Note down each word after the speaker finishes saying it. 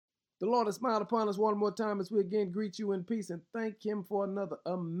The Lord has smiled upon us one more time as we again greet you in peace and thank Him for another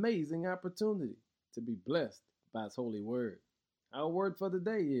amazing opportunity to be blessed by His holy word. Our word for the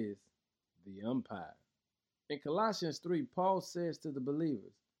day is the umpire. In Colossians 3, Paul says to the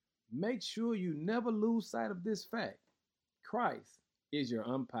believers, make sure you never lose sight of this fact. Christ is your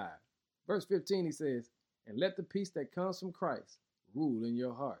umpire. Verse 15, he says, and let the peace that comes from Christ rule in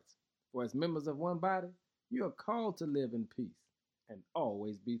your hearts. For as members of one body, you are called to live in peace and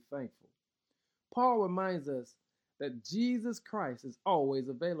always be thankful. Paul reminds us that Jesus Christ is always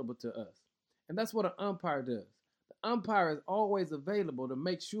available to us. And that's what an umpire does. The umpire is always available to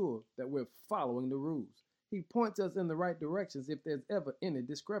make sure that we're following the rules. He points us in the right directions if there's ever any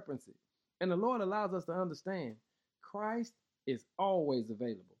discrepancy. And the Lord allows us to understand Christ is always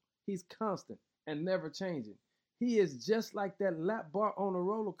available. He's constant and never changing. He is just like that lap bar on a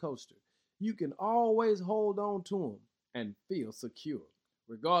roller coaster. You can always hold on to him and feel secure.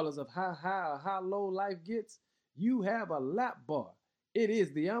 Regardless of how high or how low life gets, you have a lap bar. It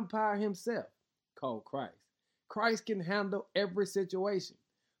is the umpire himself called Christ. Christ can handle every situation.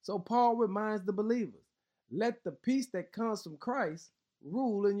 So Paul reminds the believers, let the peace that comes from Christ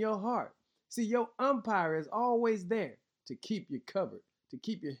rule in your heart. See, your umpire is always there to keep you covered, to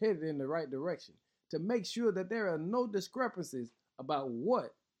keep you headed in the right direction, to make sure that there are no discrepancies about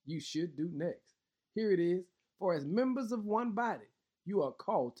what you should do next. Here it is, for as members of one body, you are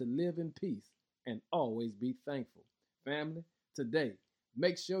called to live in peace and always be thankful. Family, today,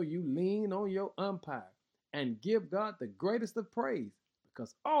 make sure you lean on your umpire and give God the greatest of praise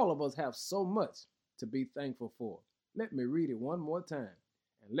because all of us have so much to be thankful for. Let me read it one more time.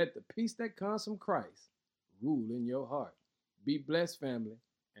 And let the peace that comes from Christ rule in your heart. Be blessed, family,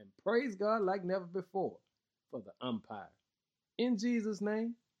 and praise God like never before for the umpire. In Jesus'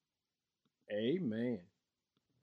 name, amen.